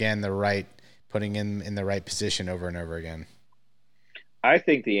and again, putting him in the right position over and over again. I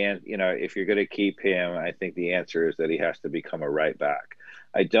think if you're going to keep him, I think the answer is that he has to become a right back.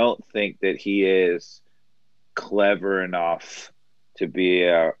 I don't think that he is clever enough to be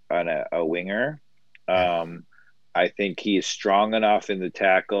a winger. I think he is strong enough in the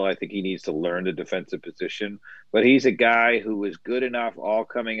tackle. I think he needs to learn the defensive position, but he's a guy who is good enough all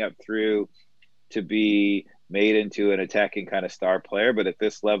coming up through to be made into an attacking kind of star player. But at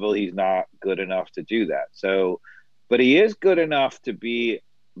this level, he's not good enough to do that. So, but he is good enough to be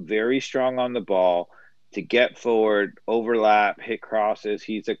very strong on the ball, to get forward, overlap, hit crosses.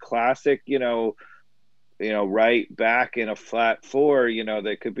 He's a classic, right back in a flat four,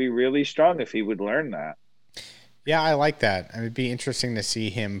 that could be really strong if he would learn that. Yeah, I like that. It would be interesting to see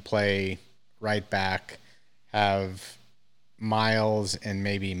him play right back, have Miles and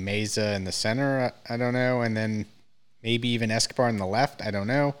maybe Meza in the center. I don't know. And then maybe even Escobar in the left. I don't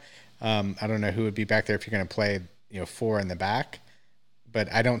know. I don't know who would be back there if you're going to play, four in the back.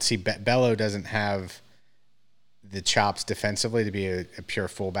 But I don't see Bello doesn't have the chops defensively to be a pure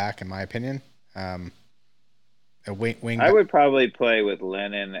fullback, in my opinion. a wing I back. would probably play with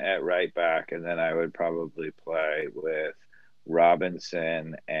Lennon at right back, and then I would probably play with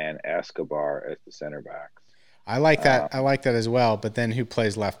Robinson and Escobar as the center backs. I like that. I Um, like that as well. But then who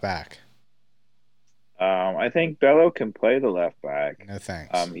plays left back? I think Bello can play the left back. No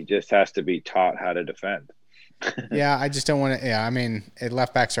thanks. He just has to be taught how to defend. Yeah, I just don't want to. Yeah, I mean,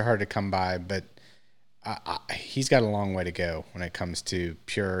 left backs are hard to come by, but he's got a long way to go when it comes to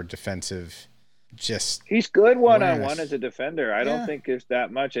pure defensive, just He's good one on one awareness. as a defender. I don't Yeah. think there's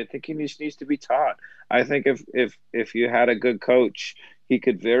that much. I think he just needs to be taught. I think if you had a good coach, he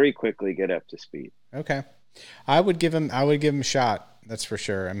could very quickly get up to speed. Okay. I would give him a shot. That's for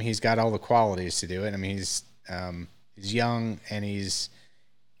sure. I mean, he's got all the qualities to do it. I mean, he's young and he's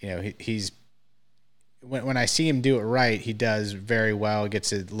when I see him do it right, he does very well.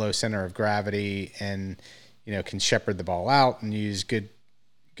 Gets a low center of gravity and can shepherd the ball out and use good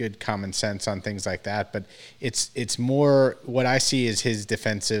common sense on things like that. But it's more what I see is his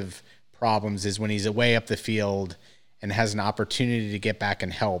defensive problems is when he's away up the field and has an opportunity to get back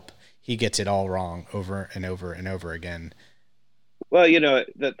and help, he gets it all wrong over and over and over again. Well,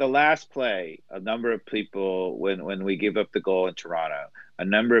 the last play, a number of people when we give up the goal in Toronto, a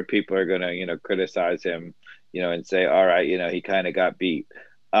number of people are going to criticize him, and say, all right, he kind of got beat.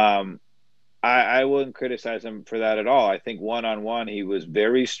 Um, I wouldn't criticize him for that at all. I think one on one, he was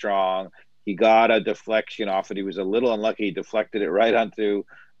very strong. He got a deflection off it. He was a little unlucky. He deflected it right onto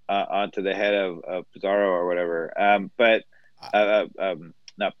the head of Pizarro or whatever. But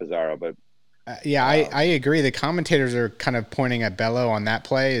not Pizarro, but Yeah, I um, agree. The commentators are kind of pointing at Bello on that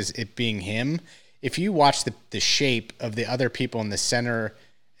play as it being him. If you watch the shape of the other people in the center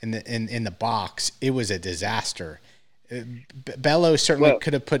in the box, it was a disaster. Bello certainly well,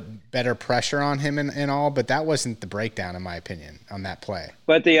 could have put better pressure on him and all, but that wasn't the breakdown, in my opinion, on that play.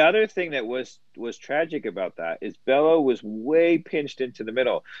 but the other thing that was tragic about that is Bello was way pinched into the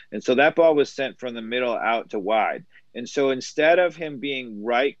middle, and so that ball was sent from the middle out to wide. And so instead of him being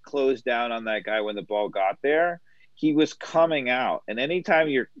right closed down on that guy when the ball got there, he was coming out. And anytime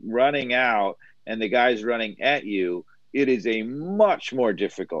you're running out and the guy's running at you, it is a much more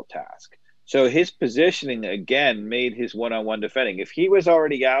difficult task. So his positioning again made his one-on-one defending. If he was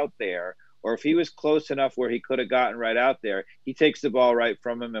already out there, or if he was close enough where he could have gotten right out there, he takes the ball right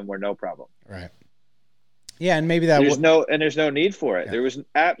from him and we're no problem. Right. Yeah, and maybe that. There's no need for it. Yeah. There was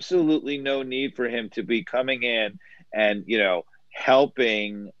absolutely no need for him to be coming in and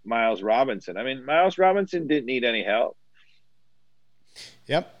helping Miles Robinson. I mean, Miles Robinson didn't need any help.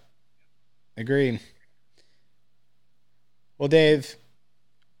 Yep. Agreed. Well, Dave,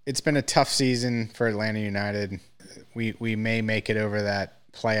 it's been a tough season for Atlanta United. We may make it over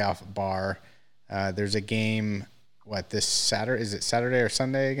that playoff bar. There's a game. What, this Saturday? Is it Saturday or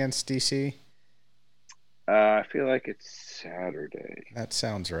Sunday against DC? I feel like it's Saturday. That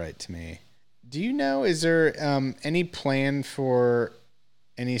sounds right to me. Do you know? Is there any plan for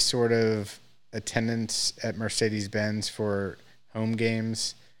any sort of attendance at Mercedes-Benz for home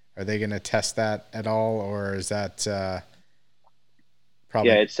games? Are they going to test that at all, or is that Yeah,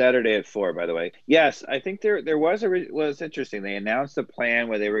 probably it's Saturday at 4, by the way. Yes, I think there was interesting. They announced a plan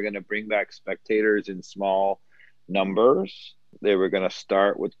where they were going to bring back spectators in small numbers. They were going to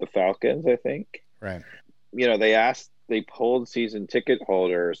start with the Falcons, I think. right? They polled season ticket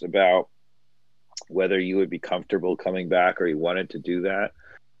holders about whether you would be comfortable coming back or you wanted to do that.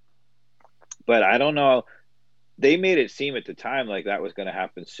 But I don't know. They made it seem at the time like that was going to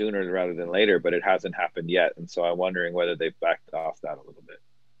happen sooner rather than later, but it hasn't happened yet. And so I'm wondering whether they've backed off that a little bit.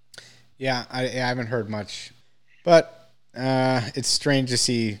 Yeah, I haven't heard much, but it's strange to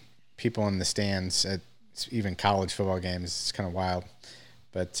see people in the stands at even college football games. It's kind of wild.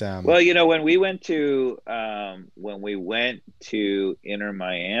 But Well, when we went to Inter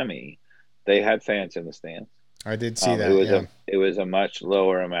Miami, they had fans in the stands. I did see It that. was Yeah, a much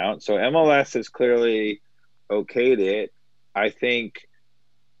lower amount. So MLS has clearly okayed it. I think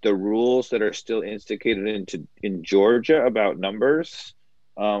the rules that are still instigated in Georgia about numbers,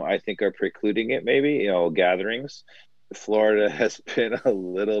 I think are precluding it. Maybe gatherings. Florida has been a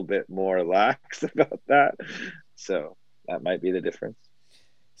little bit more lax about that, so that might be the difference.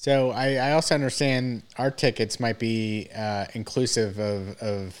 so I also understand our tickets might be inclusive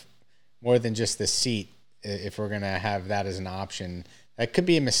of more than just the seat if we're going to have that as an option. That could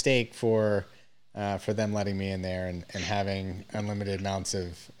be a mistake for them letting me in there and having unlimited amounts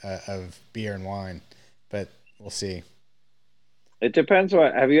of beer and wine, but we'll see. It depends.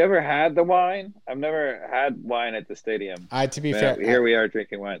 Have you ever had the wine? I've never had wine at the stadium. To be Man, fair, here we are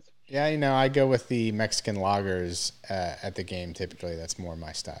drinking wines. yeah, I go with the Mexican lagers at the game typically. That's more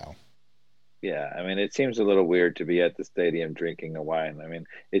my style. Yeah, I mean, it seems a little weird to be at the stadium drinking a wine. I mean,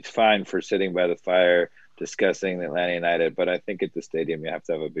 it's fine for sitting by the fire discussing Atlanta United, but I think at the stadium you have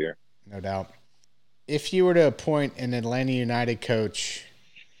to have a beer. No doubt. If you were to appoint an Atlanta United coach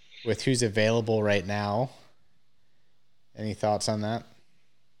with who's available right now, any thoughts on that?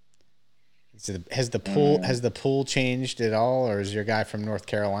 Has the pool changed at all, or is your guy from North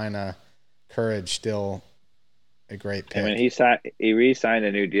Carolina, Courage, still a great pick? I mean, he re-signed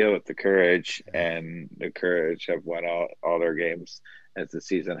a new deal with the Courage, and the Courage have won all their games as the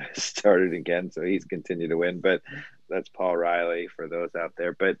season has started again. So he's continued to win. But that's Paul Riley for those out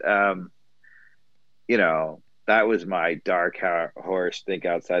there. But that was my dark horse, think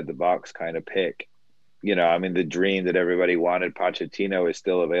outside the box kind of pick. I mean, the dream that everybody wanted, Pochettino, is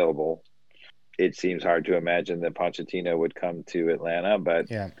still available. It seems hard to imagine that Pochettino would come to Atlanta,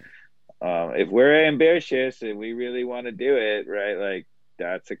 but yeah. If we're ambitious and we really want to do it, right, like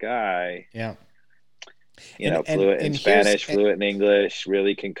that's a guy. Yeah. Fluent in Spanish, fluent in English,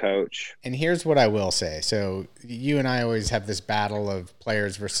 really can coach. And here's what I will say. So you and I always have this battle of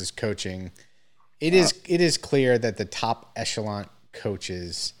players versus coaching. It is clear that the top echelon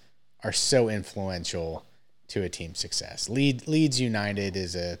coaches are so influential to a team's success. Leeds United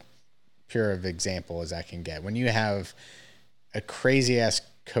is a pure of example as I can get. When you have a crazy ass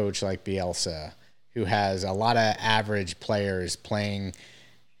coach like Bielsa, who has a lot of average players playing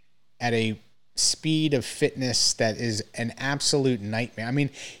at a speed of fitness that is an absolute nightmare. I mean,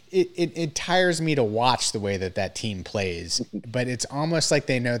 it tires me to watch the way that team plays, but it's almost like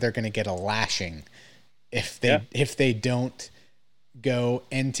they know they're going to get a lashing if they don't go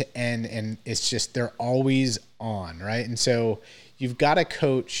end to end, and it's just they're always on, right? And so you've got a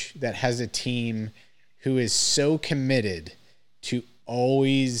coach that has a team who is so committed to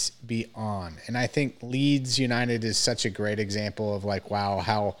always be on. And I think Leeds United is such a great example of like, wow,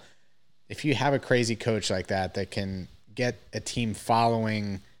 how if you have a crazy coach like that can get a team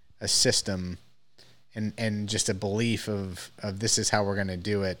following a system and just a belief of this is how we're going to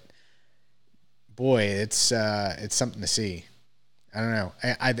do it. Boy, it's something to see. I don't know.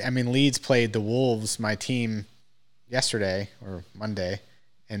 I mean, Leeds played the Wolves, my team, yesterday or Monday,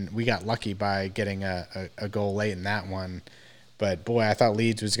 and we got lucky by getting a goal late in that one. But boy, I thought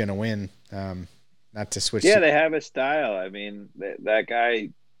Leeds was going to win. Not to switch. Yeah, they have a style. I mean, that guy,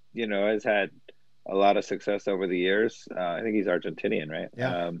 has had a lot of success over the years. I think he's Argentinian, right?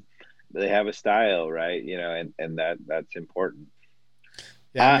 Yeah. They have a style, right? And that's important.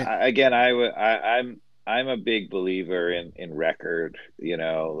 Yeah. I'm a big believer in record.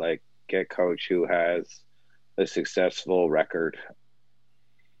 Like get coach who has a successful record.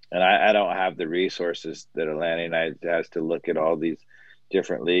 And I don't have the resources that Atlanta United has to look at all these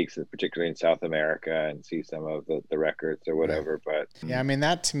different leagues, particularly in South America, and see some of the records or whatever. But yeah, I mean,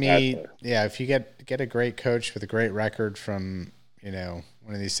 that to me, if you get a great coach with a great record from one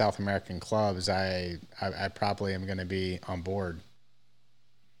of these South American clubs, I probably am going to be on board.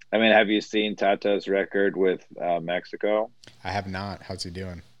 I mean, have you seen Tata's record with Mexico? I have not. How's he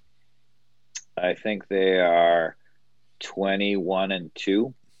doing? I think they are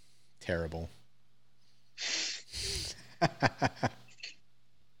 21-2. Terrible.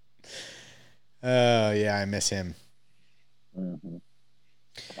 Oh yeah, I miss him. Mm-hmm.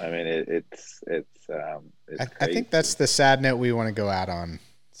 I mean, it's I think that's the sad note we want to go out on.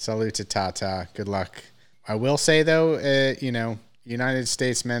 Salute to Tata. Good luck. I will say though, United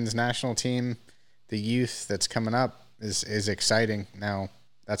States men's national team, the youth that's coming up is exciting. Now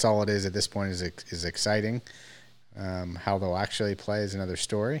that's all it is at this point is exciting. How they'll actually play is another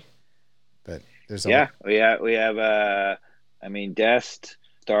story. But there's we have I mean, Dest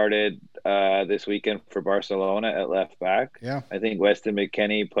started this weekend for Barcelona at left back. Yeah, I think Weston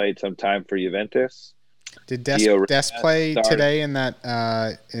McKennie played some time for Juventus. Did Dest play today in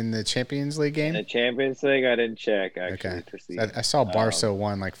that in the Champions League game? In the Champions League, I didn't check actually. Okay. To see. I saw Barca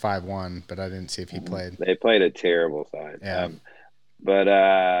won like 5-1, but I didn't see if he played. They played a terrible side. Yeah. But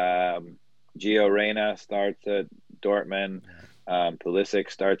Gio Reyna starts at Dortmund. Pulisic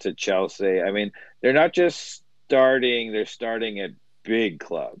starts at Chelsea. I mean, they're not just starting; they're starting at big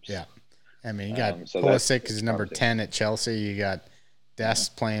clubs. Yeah, I mean, you got Pulisic is number 10 at Chelsea. You got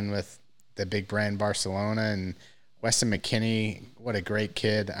Dest playing with the big brand Barcelona, and Weston McKennie. What a great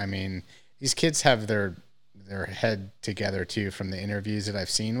kid! I mean, these kids have their head together too. From the interviews that I've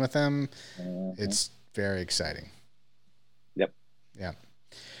seen with them, it's very exciting. Yep. Yeah.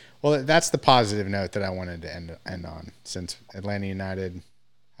 Well, that's the positive note that I wanted to end on, since Atlanta United.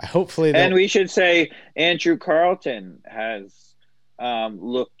 And we should say Andrew Carlton has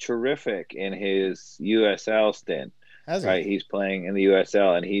looked terrific in his USL stint. Has he? Right, he's playing in the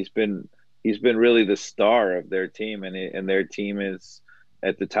USL, and he's been he's been really the star of their team, and their team is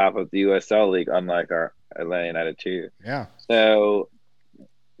at the top of the USL League, unlike our Atlanta United too. Yeah. So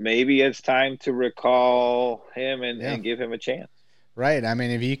maybe it's time to recall him and give him a chance. Right. I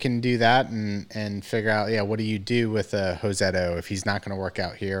mean, if you can do that and figure out, what do you do with Josetto if he's not going to work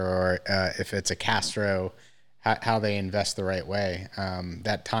out here, or if it's a Castro, how they invest the right way.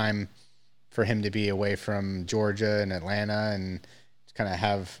 That time for him to be away from Georgia and Atlanta and kind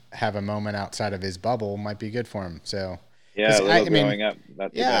of have a moment outside of his bubble might be good for him. So growing up.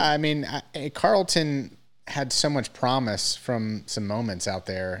 I mean, Carlton had so much promise from some moments out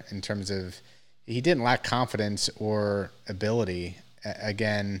there in terms of he didn't lack confidence or ability.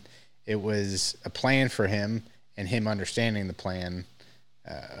 Again, it was a plan for him and him understanding the plan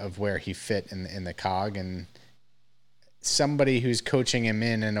of where he fit in the cog, and somebody who's coaching him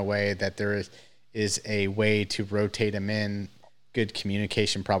in a way that there is a way to rotate him in, good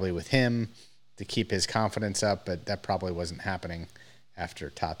communication probably with him to keep his confidence up, but that probably wasn't happening after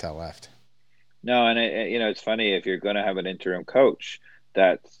Tata left. No, and it's funny, if you're going to have an interim coach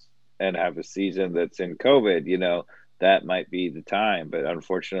and have a season that's in COVID, that might be the time. But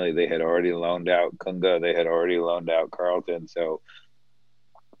unfortunately, they had already loaned out Kunga. They had already loaned out Carlton. So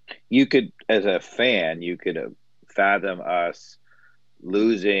you could, as a fan, fathom us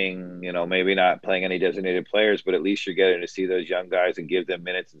losing, maybe not playing any designated players, but at least you're getting to see those young guys and give them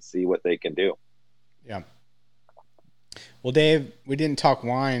minutes and see what they can do. Yeah. Well, Dave, we didn't talk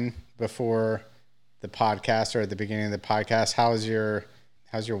wine before the podcast or at the beginning of the podcast. How's your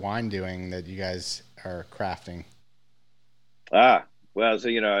wine doing that you guys are crafting? Well, so,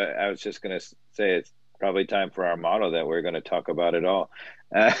 I was just going to say it's probably time for our motto that we're going to talk about it all.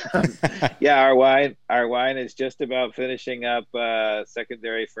 Our wine is just about finishing up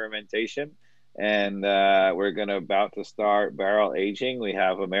secondary fermentation, and we're about to start barrel aging. We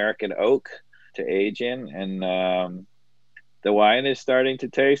have American oak to age in, and the wine is starting to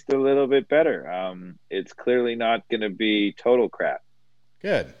taste a little bit better. It's clearly not going to be total crap.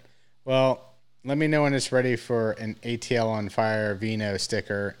 Good. Well, let me know when it's ready for an ATL on Fire Vino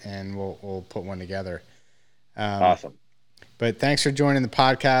sticker, and we'll put one together. Awesome. But thanks for joining the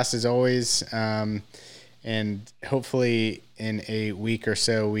podcast as always. And hopefully in a week or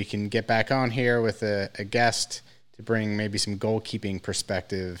so, we can get back on here with a guest to bring maybe some goalkeeping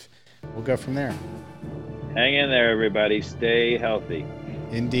perspective. We'll go from there. Hang in there, everybody. Stay healthy.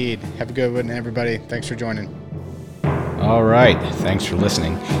 Indeed. Have a good one, everybody. Thanks for joining. All right. Thanks for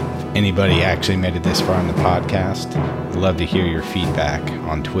listening. If anybody actually made it this far in the podcast, I'd love to hear your feedback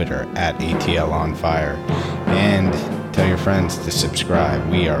on Twitter at ATLOnFire. And tell your friends to subscribe.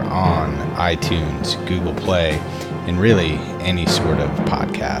 We are on iTunes, Google Play, and really any sort of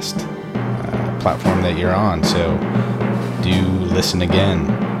podcast platform that you're on. So do listen again.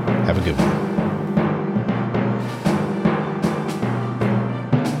 Have a good one.